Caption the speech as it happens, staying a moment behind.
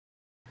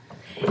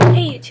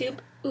Hey YouTube.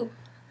 Ooh.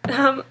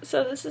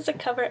 So this is a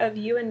cover of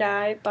You and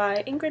I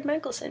by Ingrid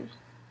Michaelson.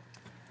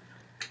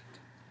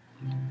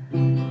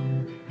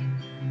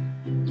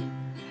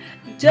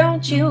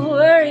 Don't you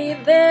worry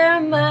there,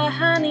 my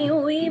honey,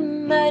 we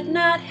might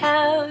not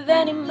have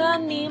any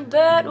money,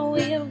 but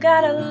we've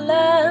got a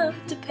love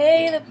to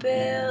pay the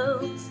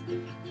bills.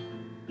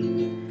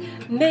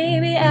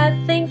 Maybe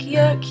I think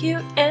you're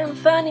cute and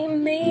funny,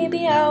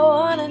 maybe I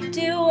wanna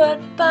do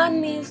what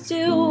bunnies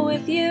do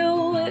with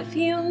you, if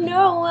you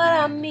know what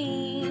I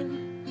mean.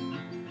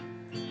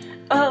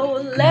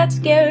 Oh, let's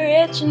get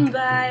rich and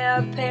buy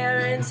our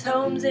parents'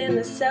 homes in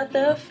the south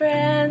of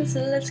France.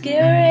 Let's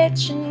get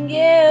rich and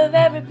give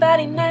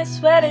everybody nice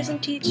sweaters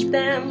and teach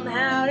them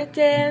how to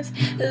dance.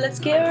 Let's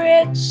get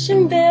rich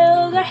and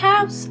build a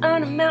house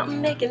on a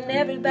mountain, making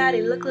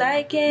everybody look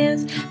like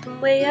ants. From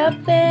way up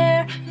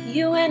there,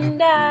 you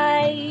and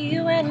I,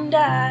 you and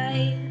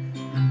I.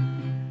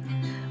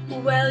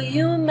 Well,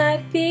 you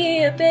might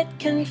be a bit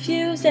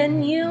confused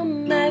and you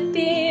might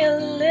be a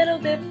little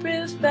bit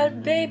bruised,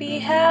 but baby,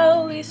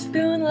 how we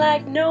spoon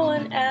like no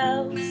one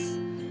else.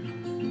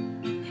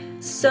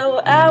 So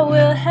I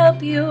will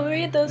help you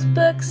read those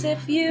books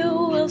if you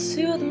will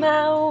soothe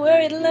my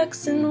worried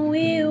looks, and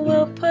we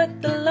will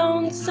put the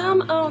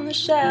lonesome on the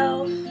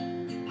shelf.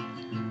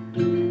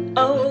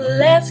 Oh,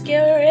 let's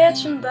get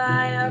rich and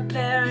buy our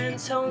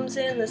parents' homes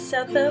in the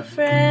south of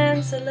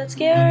France. So let's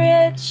get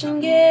rich and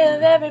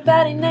give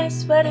everybody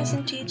nice sweaters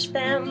and teach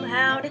them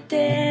how to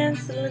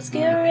dance. So let's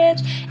get rich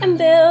and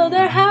build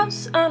our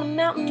house on a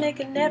mountain,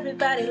 making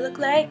everybody look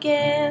like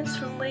ants.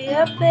 From way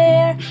up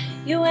there,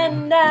 you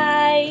and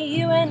I,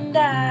 you and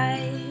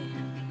I.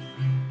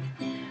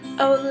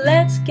 Oh,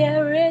 let's get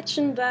rich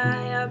and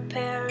buy our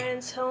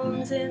parents'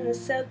 homes in the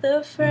south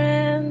of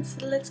France.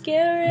 Let's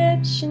get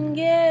rich and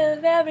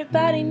give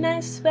everybody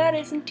nice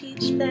sweaters and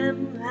teach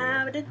them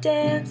how to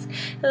dance.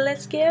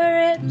 Let's get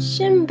rich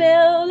and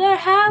build our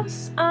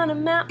house on a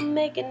mountain,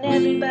 making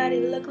everybody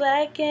look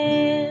like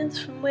ants.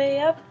 From way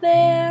up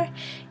there,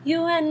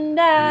 you and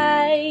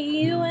I,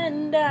 you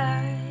and I.